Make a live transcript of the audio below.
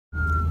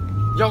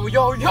Yo,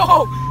 yo,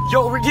 yo!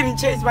 Yo, we're getting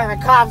chased by the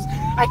cops.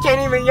 I can't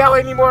even yell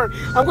anymore.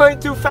 I'm going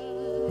too fast.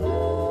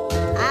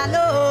 I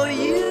know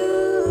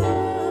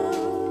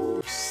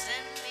you.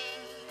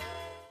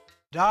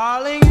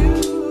 Darling,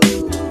 you.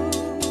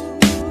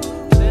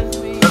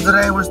 So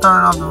today we're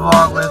starting off the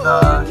vlog with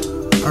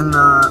in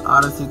the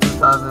Odyssey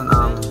 2000 I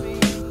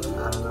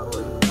don't know what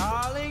it is.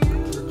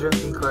 It's a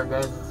drifting court,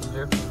 guys. It's a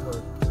drifting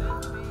court.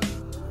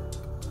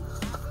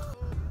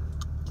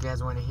 You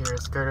guys want to hear a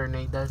skirter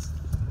Nate does?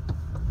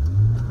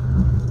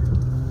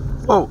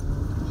 Whoa!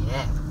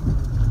 Yeah.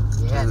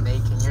 Yeah,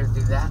 Nate, can you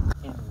do that?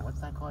 What's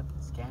that called?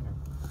 Scanner.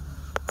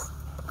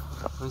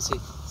 Let me see.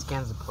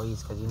 Scans the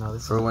police, because you know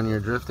this For is... when you're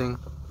drifting?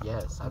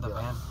 Yes, I'd be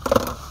like...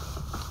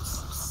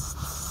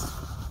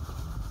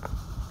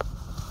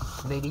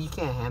 Lady, you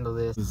can't handle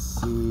this. You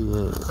see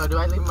it. So do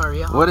I leave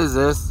Maria home? What is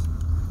this?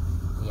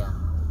 Yeah.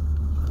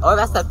 Oh,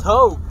 that's the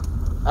toe.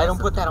 I don't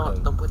put that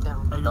on. Don't put that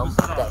on. Don't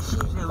put that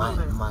shit. My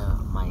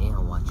aunt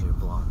will watch your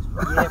vlogs,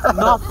 bro. Yeah,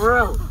 no, for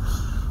real.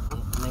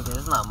 Nigga,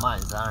 it's not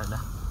mine, so I don't know.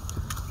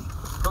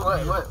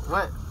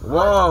 What?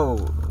 Whoa!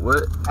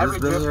 What? Every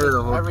It's been drift, here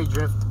the whole... every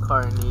drift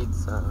car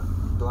needs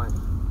blunt.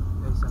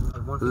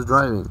 Who's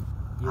driving?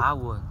 I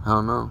would. I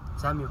don't know.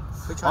 Samuel.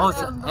 Oh,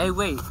 so, hey,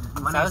 wait.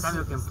 My name is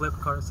Samuel can flip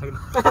cars. Whoa!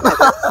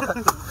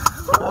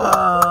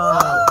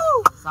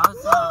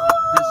 Salsa.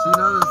 Did she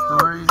know the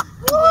story?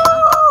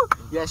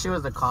 Yeah, she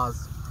was the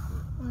cause.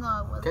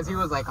 No, it wasn't. Cause he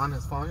was like on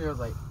his phone. He was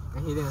like,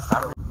 and he didn't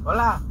start.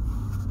 Hola.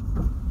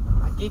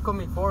 Aquí con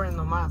mi foreign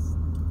nomás.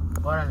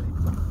 Órale.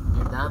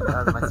 You're done?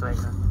 That was my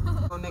suegra.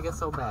 Oh, nigga,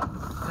 so bad.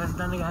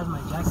 That nigga has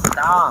my jacket.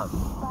 Stop.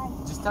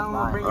 Just tell him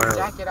we'll bring your Alright.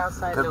 jacket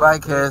outside. Goodbye,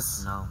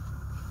 kiss. No.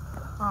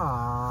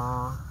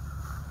 Aww.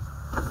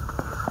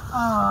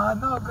 Aww,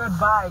 no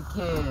goodbye,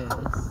 kids.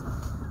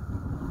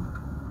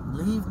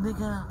 Leave,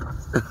 nigga.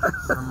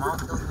 Your mom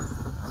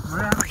doesn't.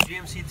 We're at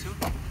GMC too.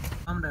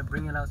 I'm gonna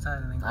bring it outside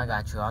and then go. I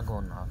got you. I'll go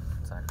now.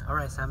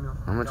 Alright, Samuel.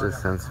 How much is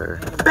sensor?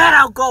 Bet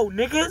I'll go,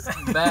 niggas.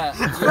 Bet.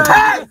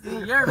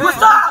 You're What's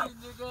up?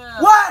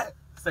 nigga. What?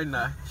 Say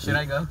no. Should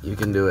I go? You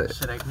can do it.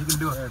 Should I? You can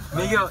do it.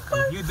 Nigga,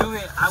 if you do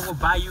it, I will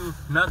buy you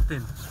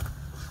nothing.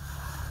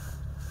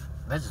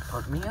 That just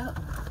fucked me up.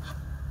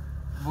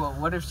 Well,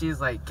 what if she's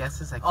like,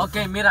 guesses like...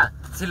 Okay, mira.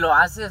 Si lo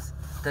haces,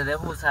 te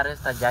debo usar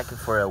esta jacket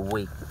for a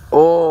week.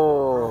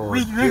 Oh!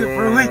 Week, nigga,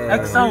 for a week. yeah.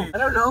 XO. I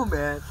don't know,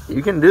 man.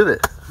 You can do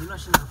this. You know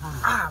she's a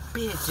homie. Ah,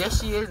 bitch. Yes,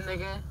 she is,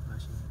 nigga.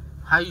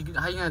 How you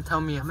gonna tell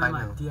me if I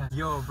know?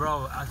 Yo,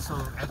 bro, XO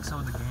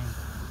the game.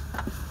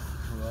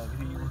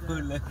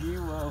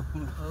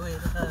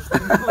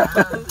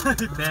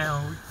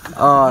 Damn.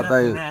 Oh, I thought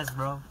you... Ass,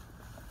 bro.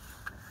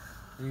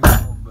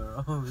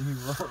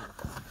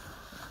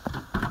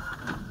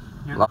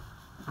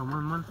 For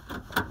 1 month.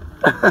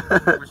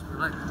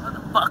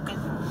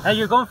 Hey,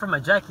 you're going for my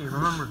jacket,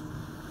 remember?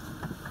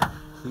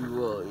 He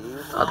will.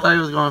 I thought he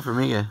was going for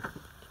Miguel.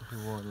 He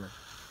won't.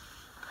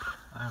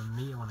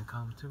 Me, I wanna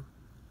come too.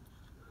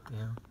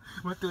 Damn.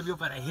 What do I do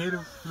if I hit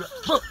him?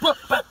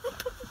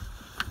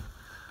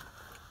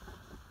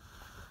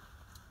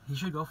 He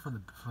should go for the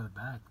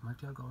back. Might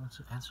go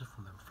answer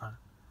from the front.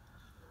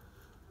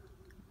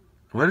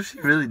 What if she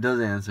really does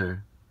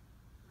answer?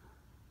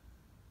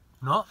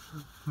 No.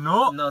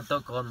 No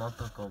tocó,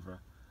 bro.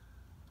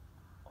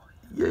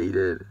 Yeah, he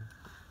did.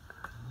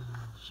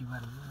 She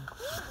better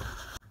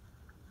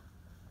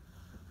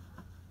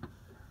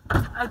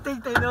I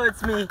think they know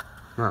it's me.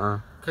 Uh-uh.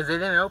 Cause they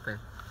didn't open.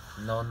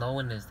 No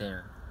one is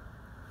there.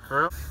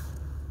 For real?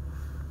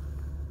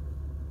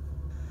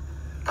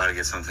 About to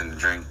get something to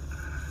drink.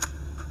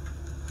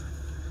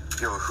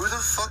 Yo, who the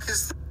fuck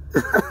is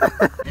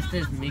This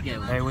is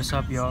Miguel. Hey, what's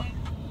up, y'all?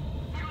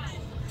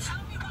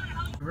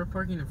 We're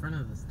parking in front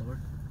of the store.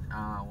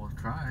 We'll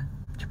try.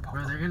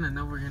 Bro, they're gonna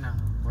know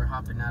we're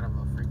hopping out of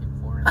a freaking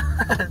foreign.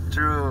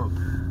 True.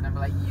 And I'll be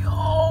like,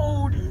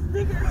 yo, these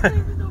niggas don't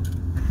even know.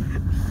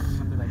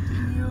 I'll be like,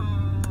 yo.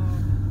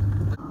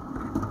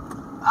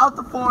 Out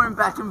the foreign,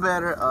 back and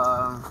better.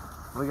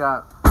 We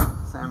got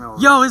Samuel.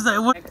 Yo, is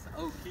that what?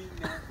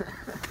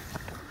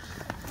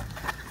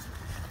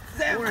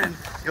 Foreign.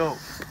 Yo,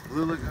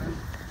 blue lagoon.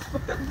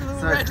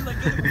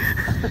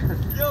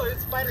 Yo,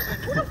 it's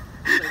Spider-Man.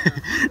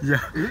 Yo,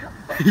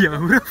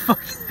 who the fuck?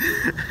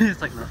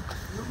 It's like, no.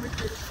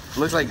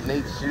 Looks like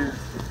Nate's shoes.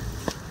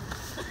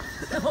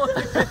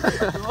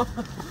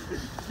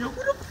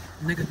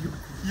 Nigga,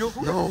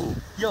 No.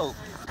 yo.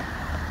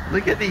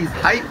 Look at these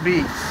hype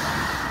beats.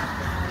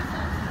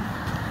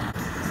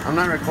 I'm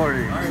not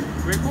recording.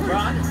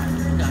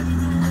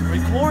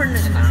 Recording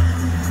it.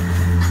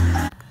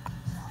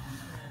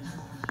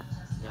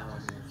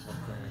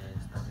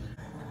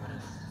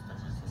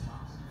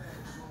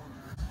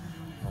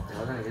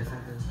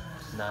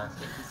 Nah.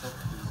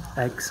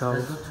 XO.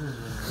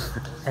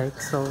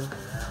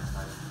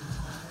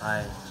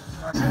 Ay.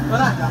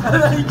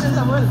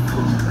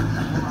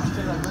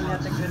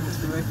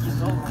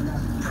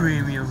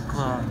 Premium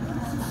club.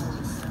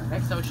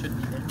 XO should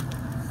be there.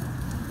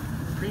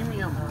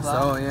 Premium club.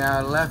 So yeah,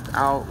 I left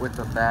out with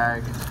the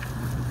bag.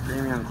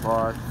 Premium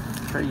cloth.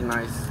 Pretty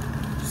nice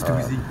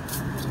Stoozy.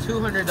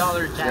 $200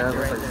 jacket Yeah,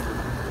 right like,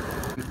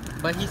 there.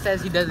 But he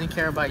says he doesn't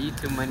care about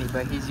YouTube money,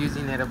 but he's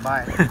using it to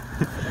buy a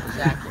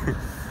jacket.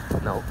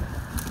 no.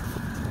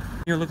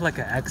 You look like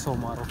an EXO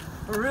model.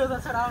 For real,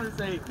 that's what I would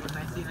say when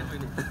I see him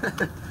in it.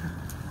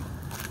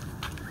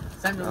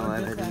 Samuel, Oh, look I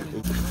at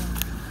didn't that.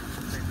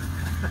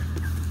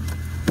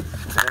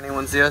 Did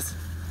anyone see us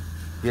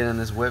get in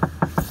this whip?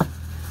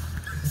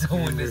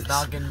 Someone is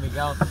knocking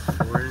Miguel.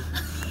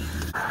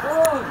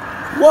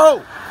 Whoa!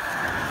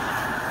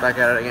 Back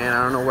at it again.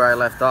 I don't know where I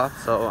left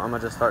off, so I'm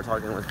gonna just start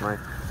talking with my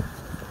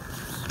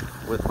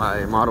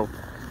model.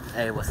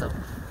 Hey, what's up?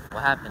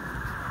 What happened?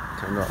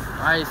 Turned off.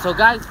 Alright, so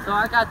guys, so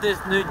I got this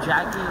new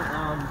jacket.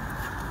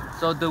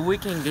 So the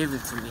weekend gave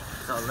it to me.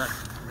 So look,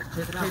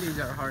 check it out. Titties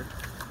are hard.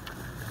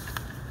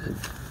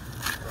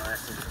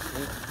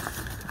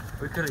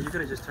 You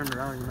could have just turned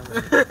around, you know.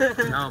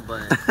 No,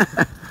 but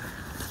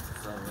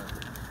so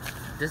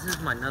this is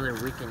my another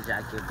weekend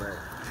jacket, but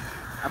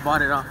I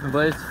bought it off.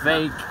 but it's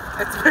fake.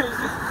 It's fake.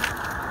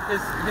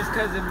 His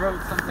cousin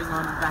wrote something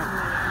on the back.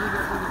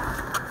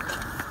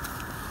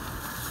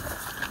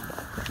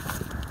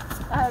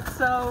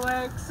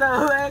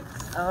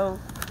 XOXOXO.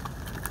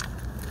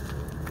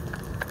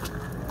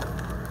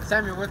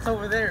 Samuel, what's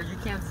over there? You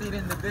can't see it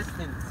in the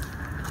distance.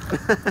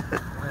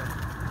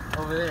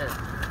 Over there.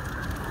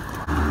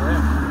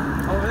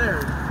 Where? Over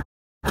there.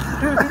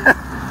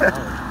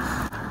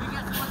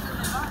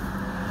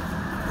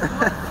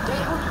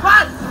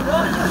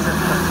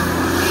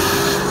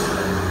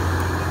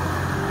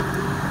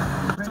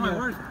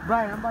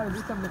 Brian, I'm about to do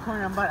something in the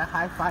corner. I'm about to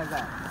high five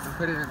that and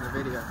put it in the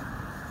video.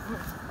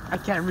 I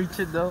can't reach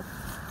it though.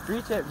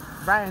 Reach it.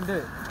 Brian, do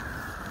it.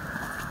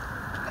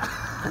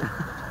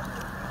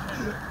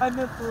 I'm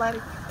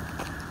athletic.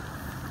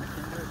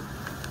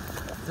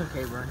 It's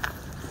okay, Brian.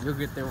 You'll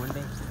get there one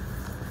day.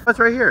 What's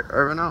right here?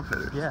 Urban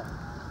Outfitters. Yeah.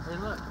 Hey,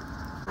 look.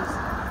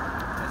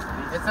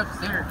 It's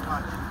upstairs.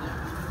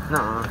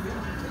 No.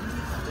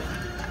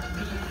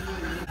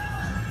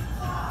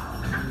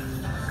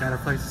 Got a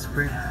place to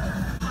spring.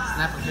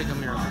 Snap a pic of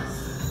me real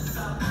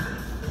quick.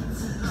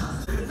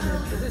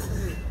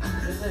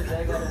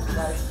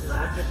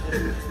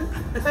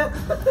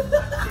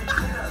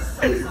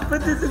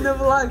 Put this in the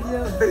vlog,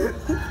 yo.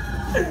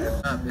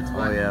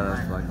 Oh yeah,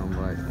 that's black on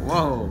black.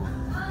 Whoa.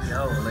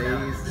 Yo,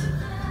 Blaze.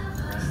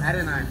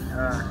 Adonai.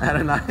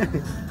 Adonai.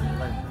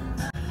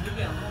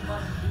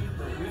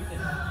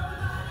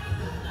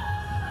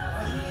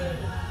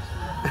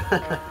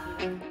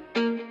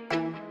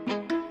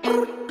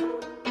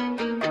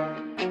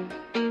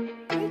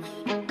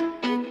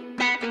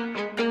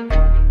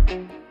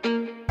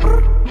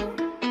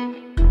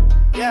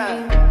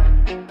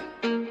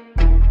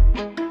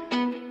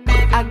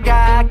 I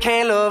got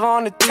Kaale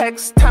on the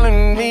text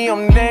telling me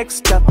I'm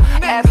next up.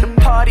 At the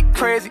party,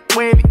 crazy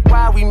wavy,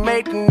 while we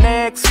make the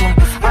next one.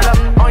 All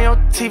up on your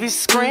TV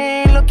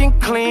screen, looking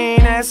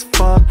clean as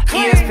fuck.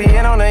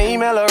 ESPN on the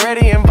email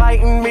already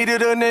inviting me to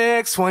the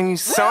next one. You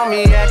saw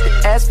me at the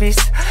ESPYs,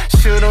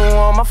 should've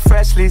worn my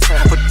Freshlies,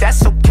 but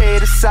that's okay.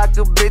 The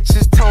soccer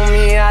bitches told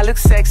me I look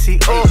sexy.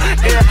 Oh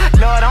yeah,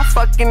 Lord, I'm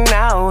fucking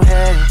out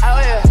here.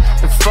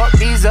 And fuck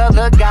these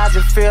other guys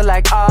that feel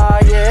like, oh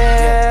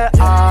yeah,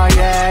 oh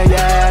yeah,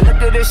 yeah.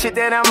 Look at this shit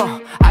that I'm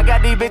on. I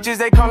got these bitches,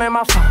 they calling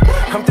my phone.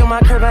 Come through my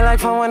crib and like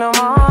phone when I'm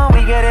on.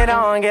 We get it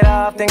on, get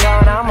off, then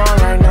gone, I'm on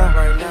right now.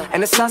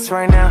 And it's us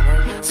right now.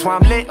 So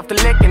I'm lit off the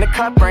lick in the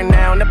cup right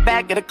now. In the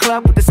back of the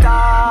club with the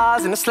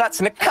stars and the sluts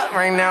in the cut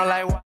right now.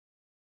 Like what?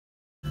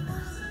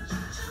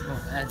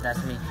 oh,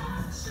 that's me.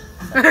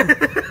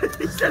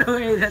 He said,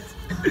 "Okay, that's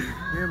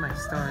you're my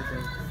star,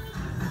 babe."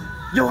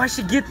 Yo, I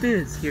should get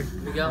this. Here,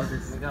 We go.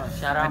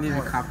 Shout out I need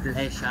for to cop this.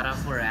 Hey, shout out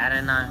for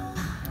Adonai.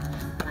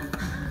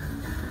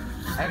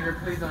 Edgar,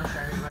 please don't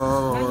share me.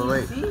 Oh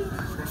wait.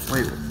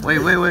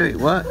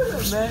 What?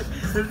 Man,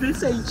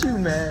 this ain't you,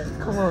 man.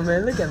 Come on,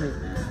 man. Look at me.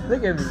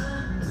 Look at me.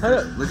 Hold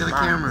up. Look at the I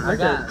camera.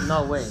 got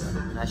no wait.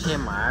 That shit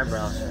in my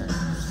eyebrows. Man.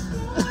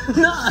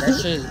 No. That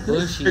shit is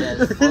bushy as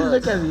fuck.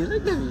 Look at me.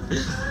 Look at me.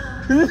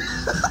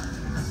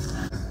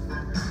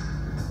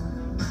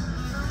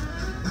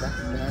 That's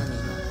Danny.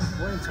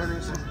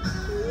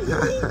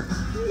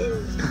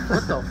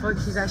 What the fuck?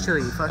 He's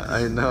actually fucking.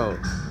 I know.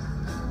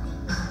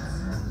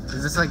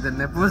 Is this like the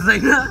nipples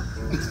like that?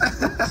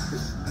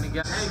 Hey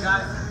guys,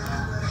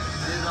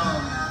 did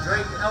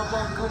Drake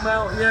album come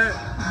out yet?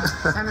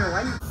 Samuel,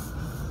 why you?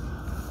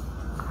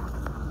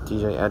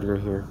 DJ Edgar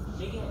here.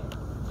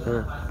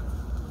 Here.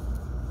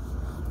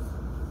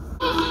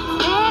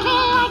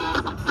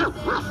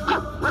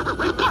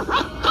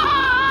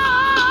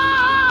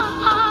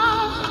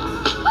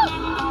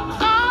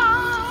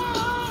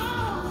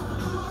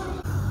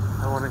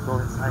 I want to go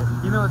inside.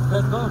 You know,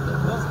 let's go.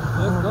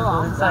 Let's go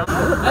outside.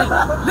 Hey,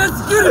 let's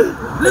get it.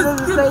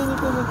 Let's get it.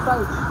 Anything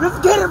inside. Let's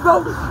get it, bro.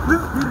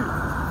 Let's get it.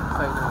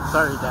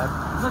 Sorry, Dad.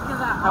 Look at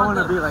that. I want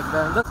to be like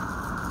that. Look.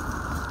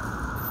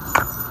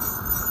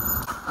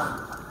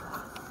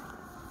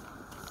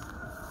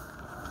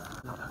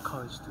 Not a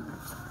college student. I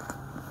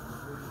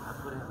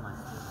put it in my.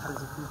 How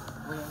does it feel?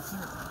 Wait, I seen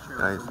a picture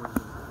Guys. of someone.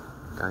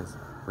 Guys,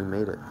 we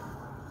made it.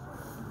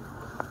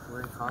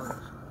 We're in college.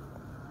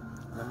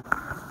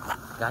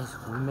 Guys,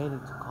 we made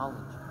it to college.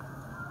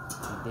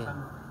 We did.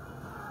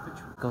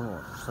 Go.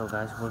 So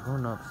guys, we're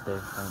going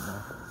upstairs right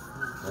now.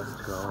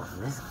 Let's go.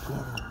 Let's get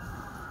it.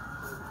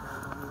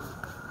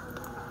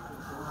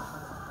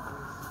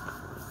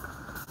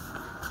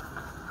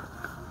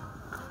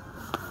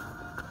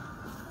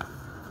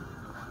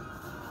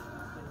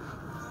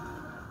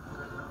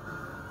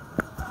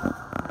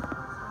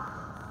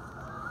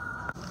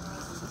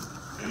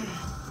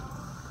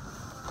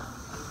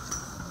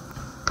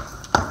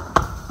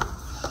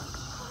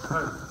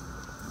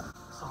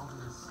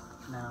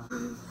 Now.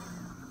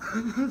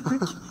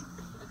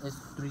 It's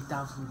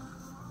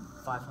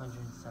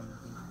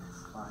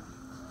 3,575.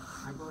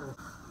 I go to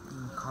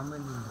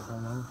Comment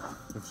below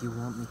if you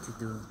want me to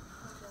do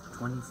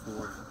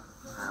 24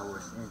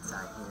 hours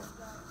inside here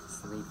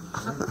sleeping.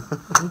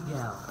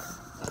 Yeah.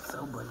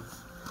 Somebody.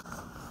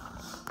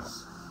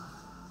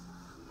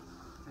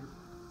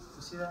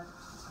 You see that?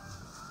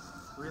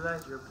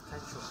 Realize your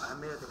potential. I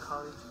made it to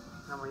college.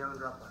 Now I'm a young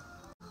dropout.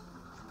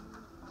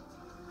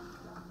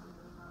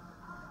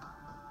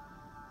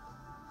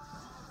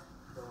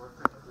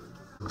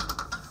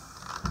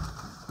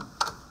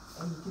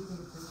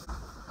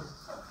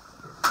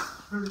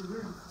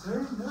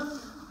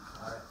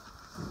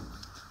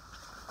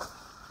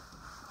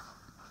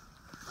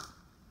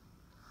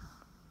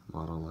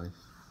 Model life.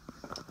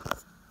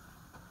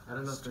 I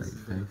don't know if this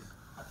is Straight good. face.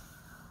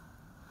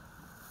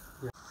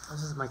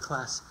 This is my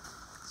class.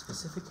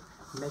 Specific,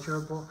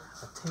 measurable,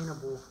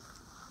 attainable,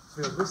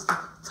 realistic,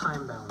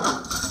 time bound.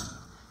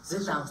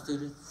 Sit down,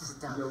 student.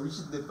 Sit down. Yo, we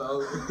should dip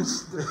out.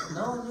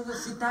 No, nigga,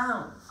 sit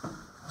down.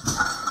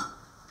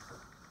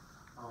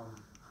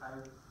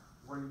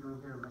 What are you doing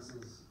here,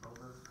 Mrs.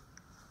 Roper?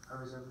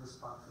 I reserved this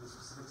spot for the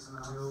specific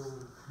scenario. Yo,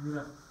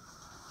 mira.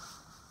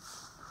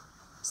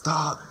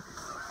 Stop!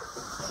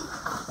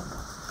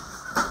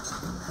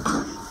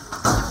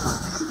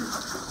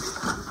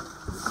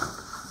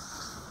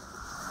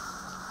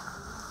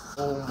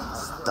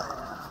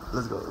 Stop.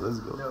 Let's go, let's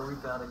go. No, we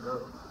gotta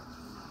go.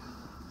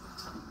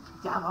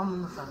 Ya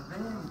vámonos al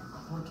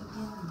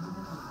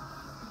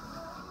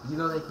You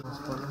know they can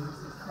split.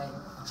 Hey,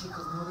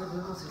 chicos, no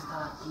debemos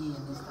estar aquí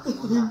en esta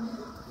zona.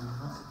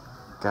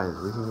 Guys,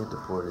 we can get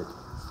deported.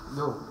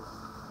 No.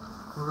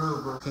 For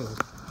real, bro. Okay.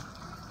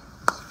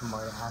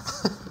 Smart ass.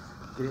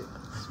 Get it?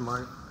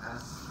 Smart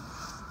ass.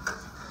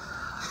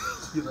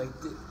 You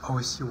liked it?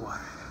 OSU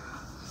water.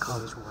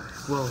 College water.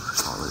 Whoa.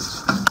 College.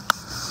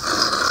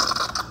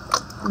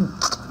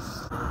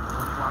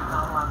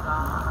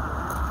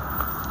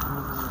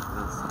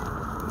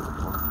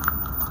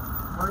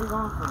 Where are you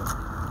going from?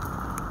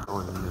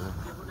 Oh, yeah.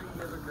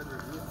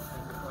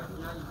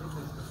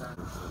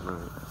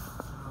 Right.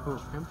 Who?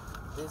 Him?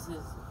 This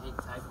is a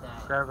type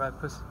that. Grab by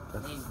pussy.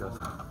 That's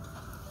disgusting.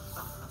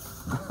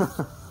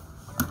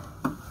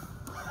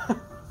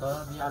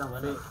 Todavía I don't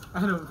duele. fit. I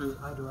don't fit.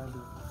 I do.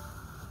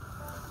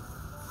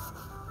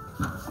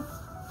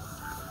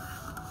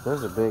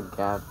 There's a big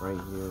gap right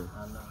here.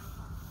 Ah, no.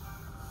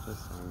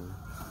 Just saying.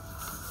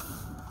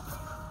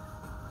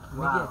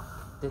 Miguel,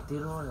 te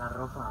tiro la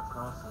ropa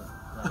across it.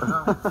 Like,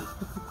 No.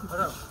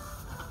 Hold up.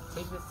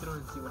 Take this through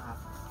and see what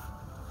happens.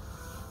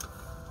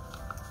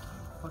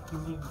 Fuck you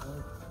mean,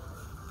 bro?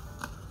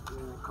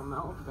 Come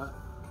out.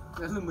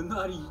 That's the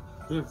Minari.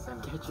 Here,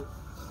 catch it.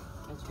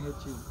 Catch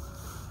it.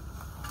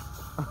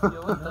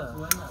 Yo, no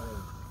suena,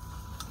 güey.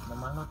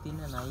 Nomás lo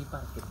tienen ahí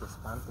para que te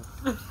espante.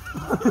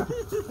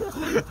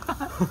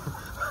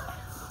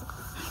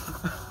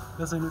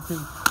 That's a new thing.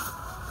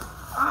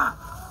 Ah!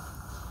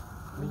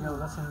 Miguel,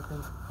 that's a new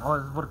thing. Oh,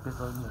 es porque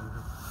soy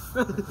negro.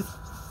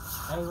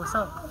 Hey, what's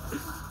up?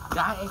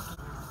 Ya,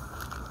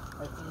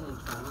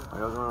 Are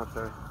y'all going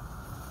upstairs?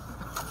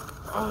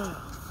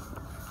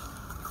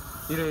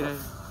 Mira.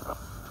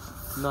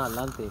 no,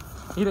 adelante.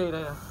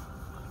 Mira.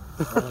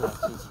 Mueve la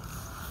chicha.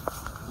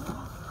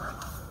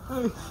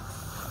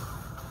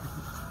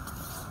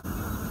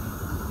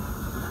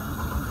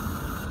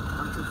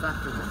 I'm too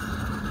fast for this.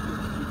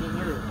 You can't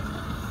hear it.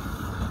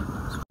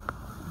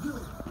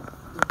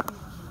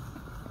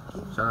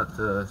 Shout out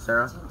to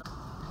Sarah.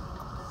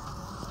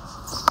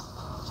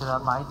 Should I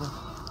buy this?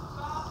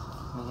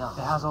 Miguel.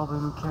 It has all the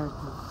new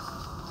characters.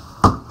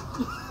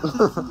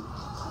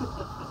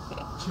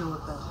 Chill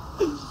with that.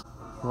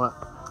 What?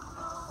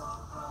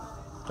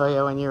 Oh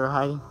yeah, when you were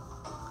hiding?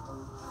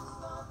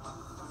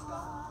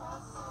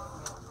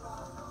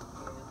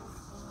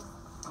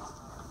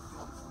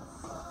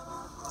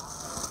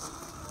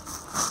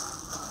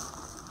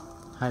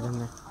 Hide in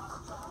there.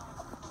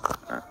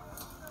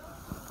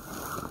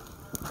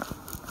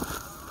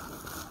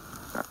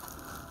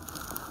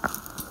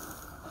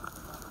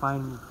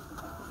 Find me.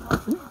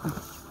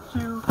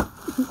 Chew.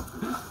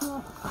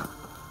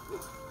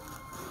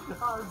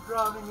 I'm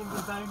drowning in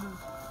the diamond.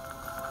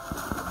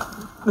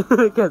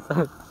 Guess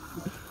that.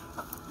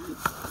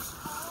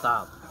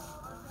 Stop.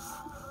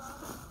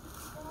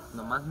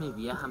 Nomás mi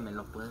vieja me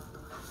lo puede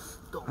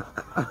tomar.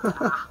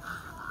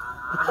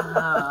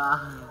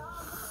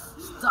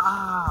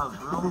 Stop,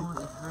 bro.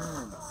 It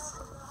hurts.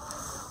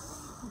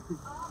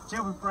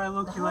 Chill before I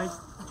look you like.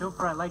 Chill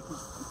before I like you.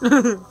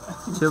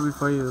 Chill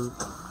before you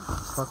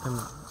fucking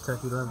tell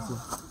he loves you.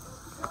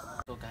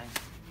 So guys,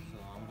 so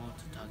I'm going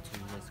to talk to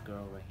this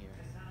girl right here.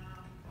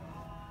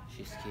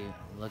 She's cute.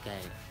 Look at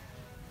it.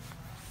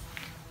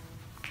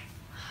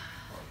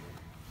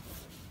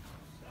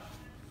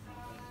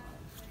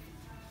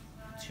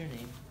 What's your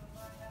name?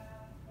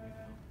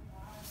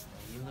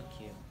 You look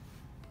cute.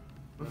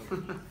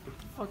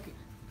 Fuck it.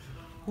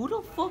 Who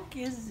the fuck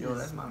is this? Yo,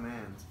 that's my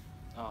man.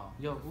 Oh.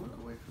 Yo, who?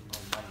 Away from me.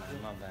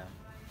 My bad.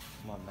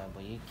 My bad,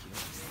 but you cute.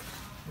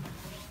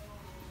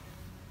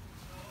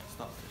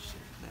 Stop this shit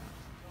now.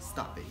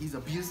 Stop it. He's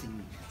abusing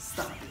me.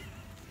 Stop it.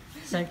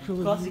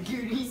 Sexual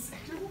Prosecurity.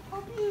 Sexual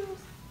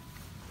abuse.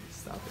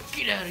 Stop it.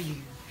 Get out of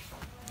here.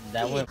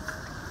 That went.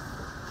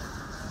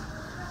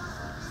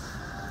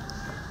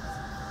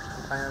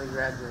 Finally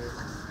graduated.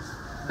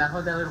 Now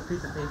hold that little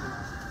piece of paper.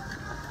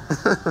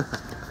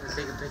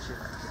 Take a picture.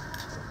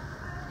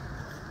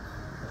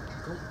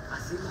 Go. I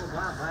see my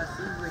wife. I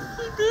see you.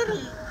 He did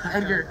it.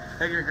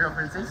 Edgar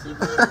girlfriend, say she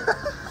did it.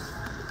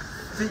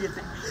 See you.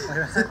 See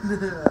ya.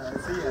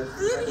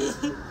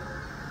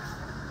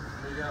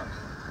 There you go.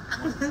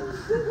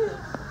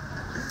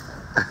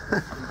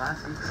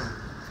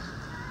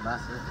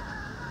 Basito.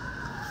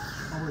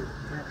 Oh wait,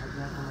 I got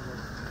one of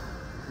those.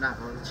 Not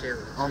on chill.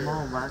 Oh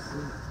no, Basi.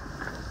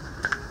 I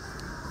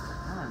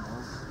don't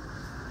know.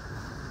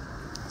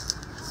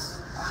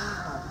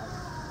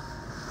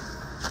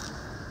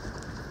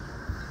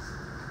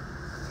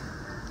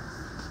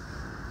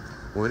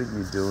 What are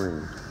you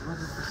doing? Was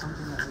it for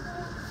something that was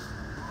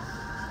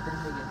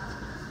didn't make it?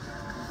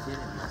 You did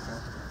it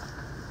myself.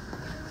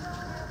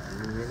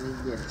 You really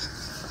did it.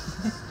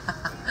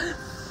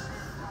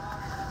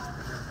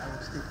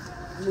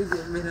 Look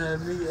at me now,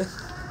 amiga.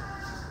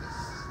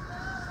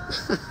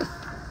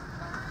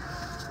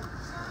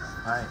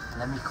 Alright,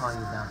 let me call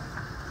you down.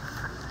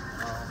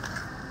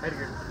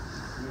 Edgar.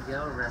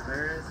 Miguel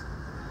Ramirez.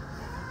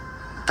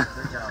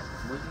 Good job.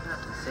 What do you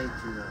have to say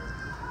to everyone?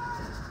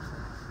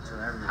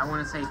 I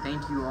want to say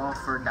thank you all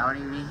for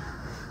doubting me.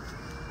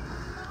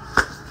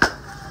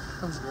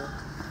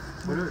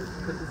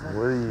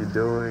 What are you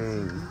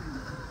doing?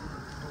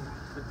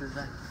 Put this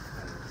back.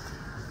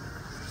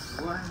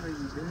 Why are you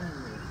doing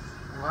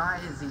this? Why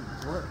is he?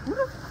 What? Who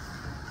the?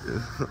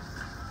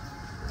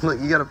 Look,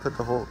 you gotta put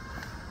the whole.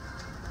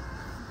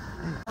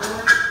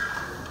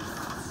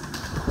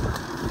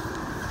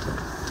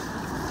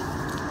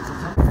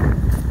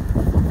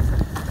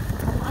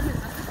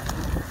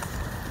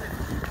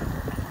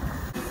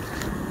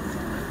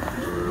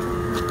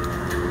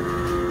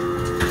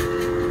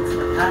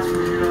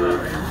 Password, you know that,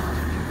 right?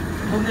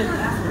 What's the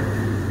password?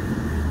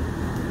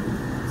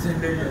 Send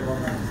me your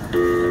phone.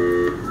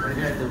 What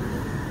did I do?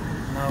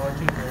 No, I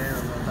think I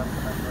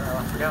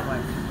forgot my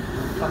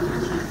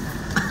fucking keys.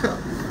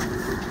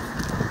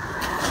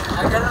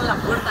 Agarra la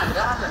puerta,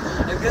 agarra la.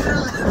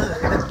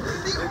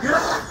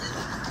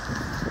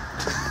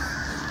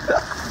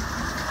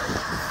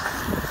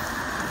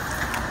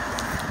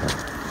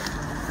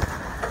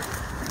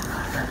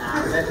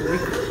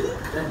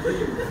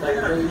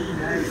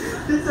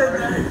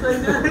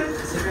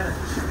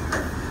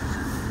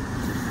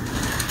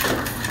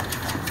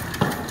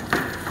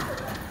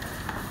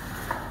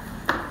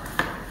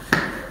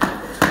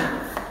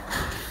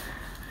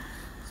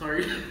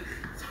 Sorry.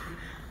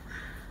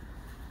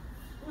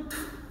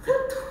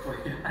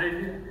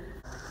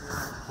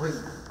 Wait.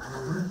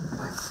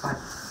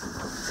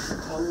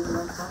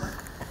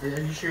 Are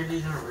you sure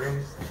these are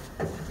rooms?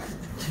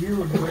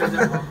 Dude,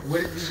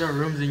 what if these are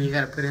rooms and you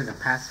gotta put in the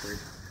password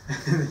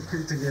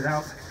to get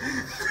out?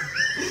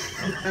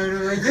 And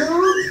I'm like, yo,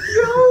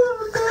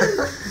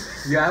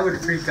 yeah, I would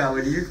freak out,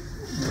 would you?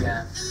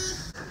 Yeah.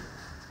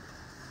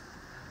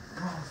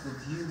 Bro, the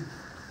view.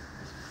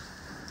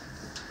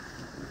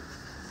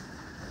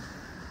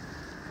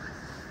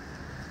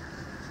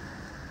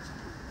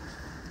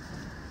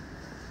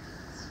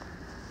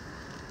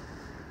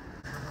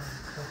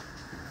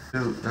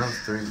 Dude, that was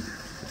 3.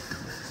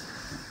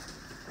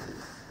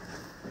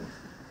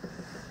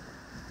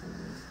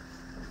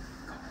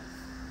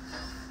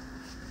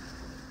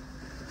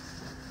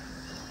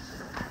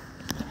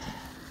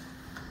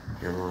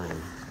 You're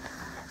lying.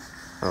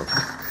 Oh.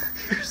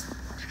 You're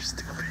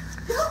stupid.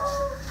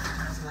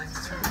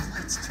 Turn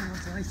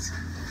off the lights.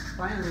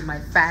 Finally, my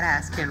fat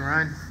ass can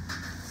run.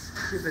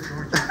 Give the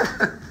door.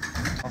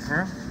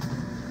 Over.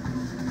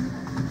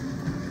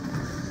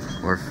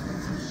 Or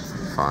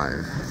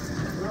 5.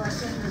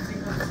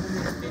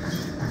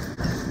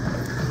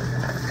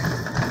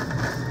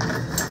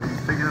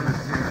 Pick it up and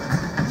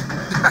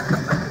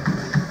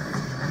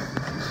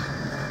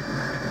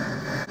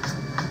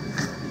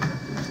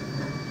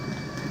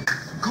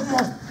Come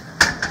on.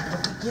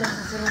 Get out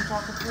and sit on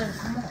top of the plane.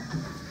 Come on.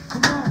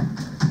 Come on.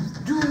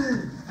 Do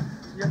it.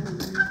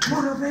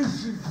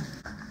 Motivation.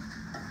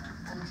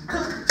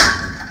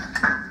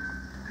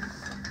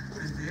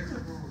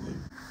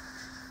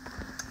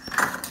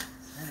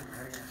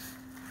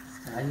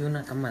 Ahí vi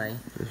una cámara ahí.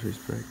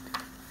 Disrespect.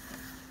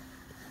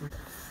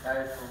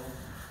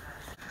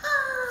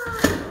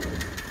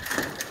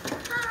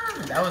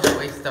 That was a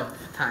waste of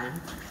time.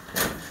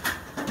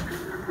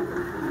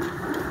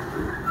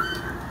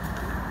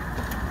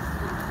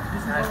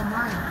 This is all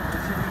mine.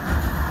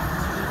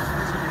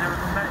 Never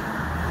come back.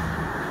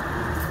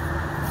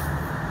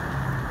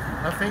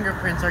 No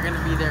fingerprints are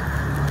gonna be there.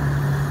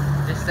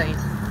 Just saying.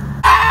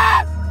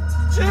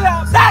 It's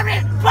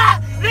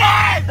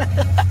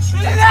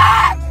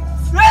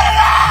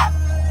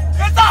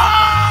a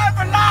hard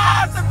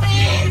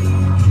philosophy.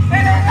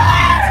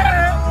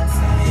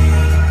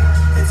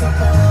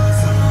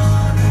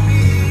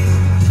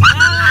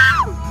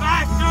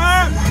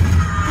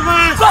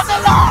 What's the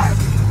Lord?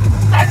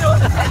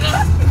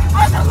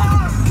 What's the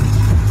Lord?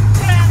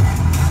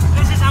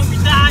 This is how we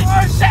die.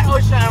 Oh shit! Oh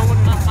shit! I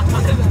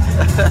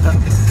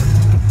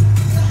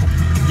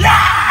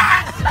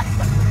yes!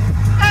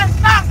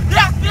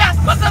 Yes!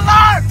 What's the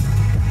Lord?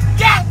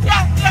 Yes!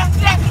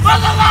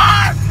 What's the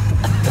Lord?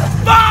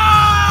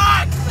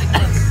 Fuck!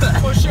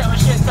 Oh shit!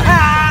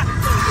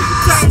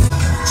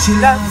 She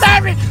loves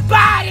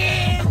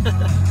everybody.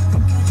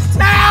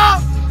 Now!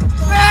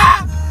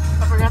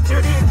 I forgot to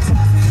do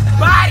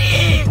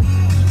body!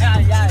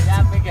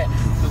 Yeah, make it.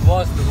 The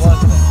boss.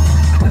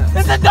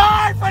 It's a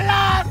dark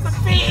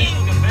philosophy!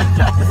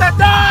 It's a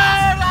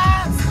dark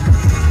philosophy!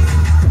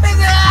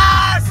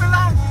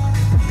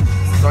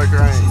 Start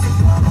crying.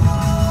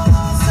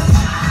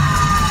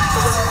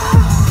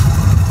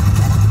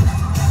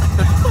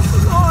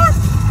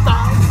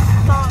 Stop.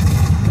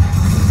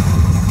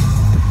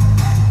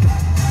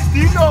 Do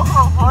you know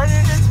how hard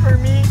it is for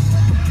me?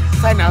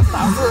 Say now,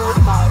 stop. Start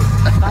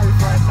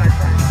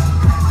crying.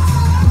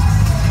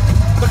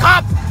 The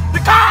cops!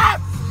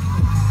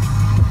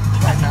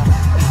 Right now.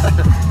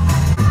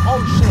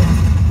 Oh shit.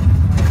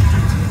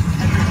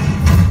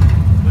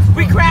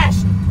 We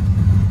crashed!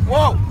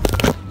 Whoa!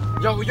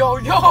 Yo,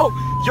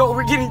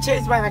 we're getting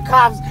chased by the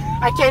cops.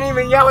 I can't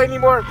even yell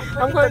anymore.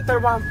 I'm going to throw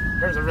bomb.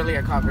 There's really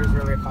a cop.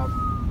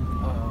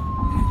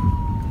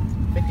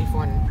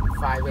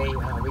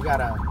 5158. We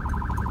got a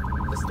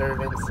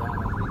disturbance.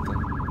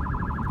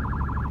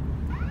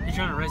 You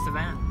trying to race the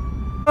van?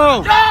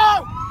 Yo!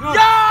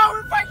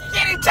 We're fucking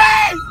getting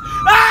chased!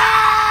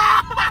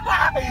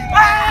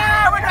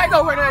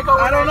 Where do I go?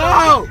 I don't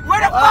know. Where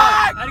the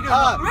fuck?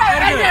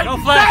 Right here. No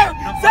flag.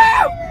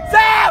 Sam!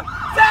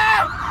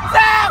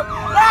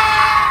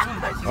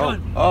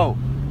 Oh.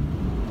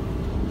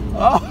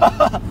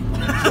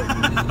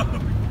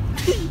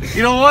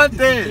 You don't want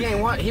this. He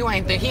ain't want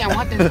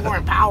this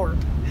foreign power.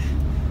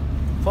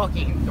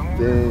 Fucking don't.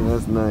 Dang,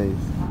 that's nice.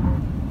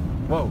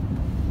 Whoa.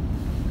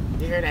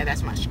 You hear that?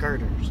 That's my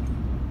skirters.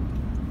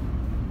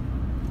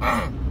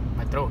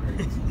 My throat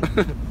hurts.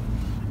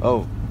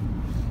 Oh.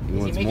 Is he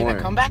wants making more.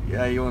 a comeback?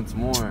 Yeah, he wants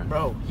more.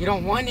 Bro, you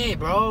don't want it,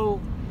 bro.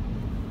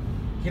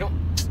 You don't.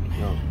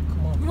 No.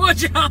 Come on.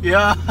 Watch out!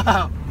 Yeah.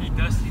 He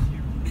dusted you.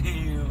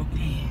 Damn.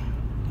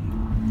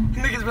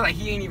 Niggas be like,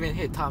 he ain't even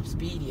hit top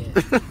speed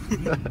yet.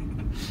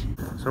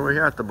 So we're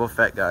here at the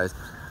buffet, guys.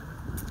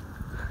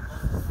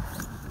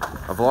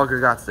 A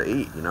vlogger got to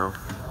eat, you know.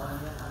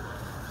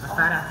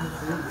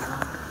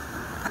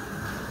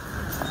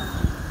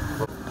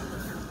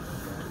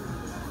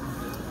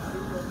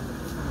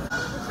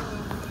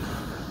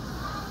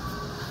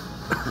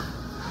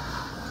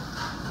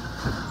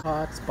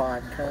 Hot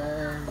spot,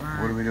 cuz.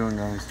 What are we doing,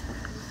 guys?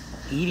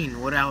 Eating,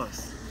 what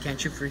else?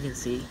 Can't you freaking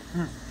see?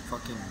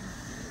 Freaking.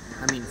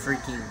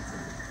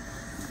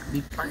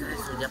 Ya paga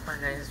eso, ya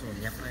paga eso.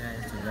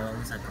 Ya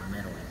vamos a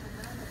comer, güey.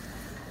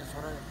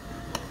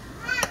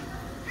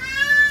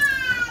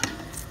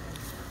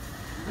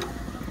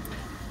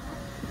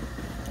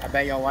 I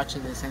bet y'all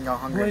watching this and y'all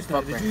hungry as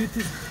fuck right now.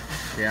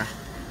 Yeah.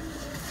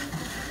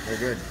 They're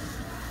good.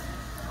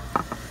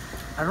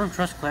 I don't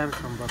trust clams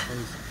from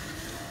buffets.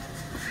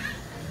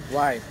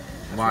 Why?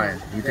 Why? You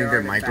think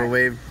they're already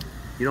microwaved?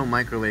 You don't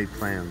microwave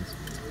clams.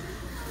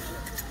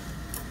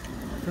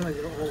 I feel like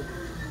they're old.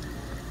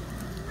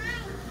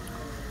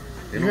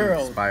 They You're don't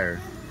old. expire.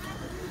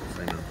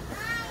 I know.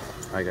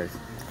 Hi, guys.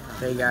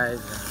 Hey guys,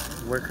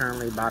 we're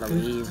currently about to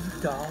leave.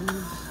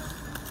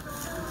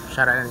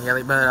 Shout out to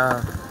Yelly,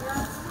 but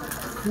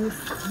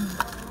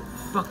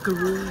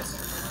Buckaroos.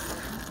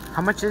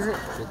 how much is it?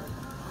 50.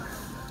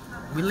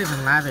 We live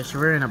in lavish.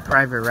 We're in a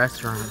private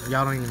restaurant.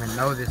 Y'all don't even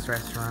know this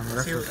restaurant.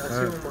 That's what's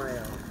up.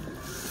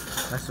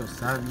 That's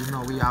what's up. You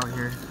know we out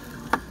here.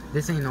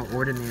 This ain't no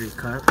ordinary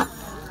cup.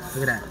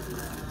 Look at that.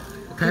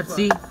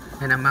 Pepsi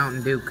and a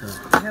Mountain Dew cup.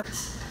 You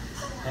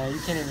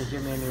can't even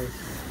hear me anyway.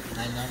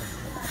 I know.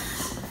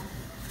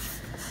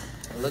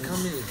 Look how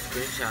many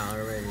screenshots I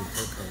already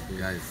took of these.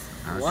 Guys,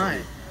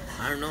 Why?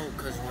 I don't know,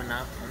 because when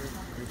I'm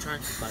trying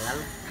to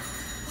pagarlo,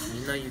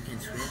 you know you can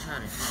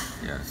screenshot it.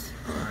 Yes.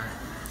 So I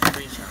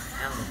screenshot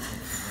hella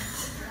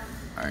things,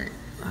 Alright.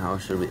 How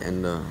should we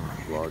end the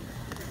vlog?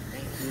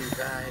 Thank you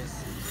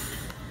guys.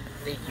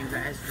 Thank you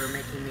guys for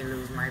making me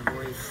lose my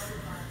voice.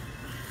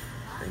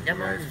 Thank you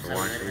guys for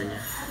watching.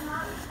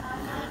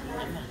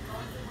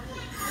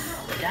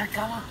 Ya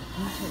acaba tu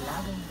pinche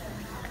helado.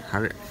 How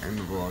to end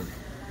the vlog.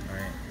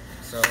 Alright,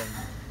 so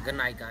good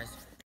night, guys.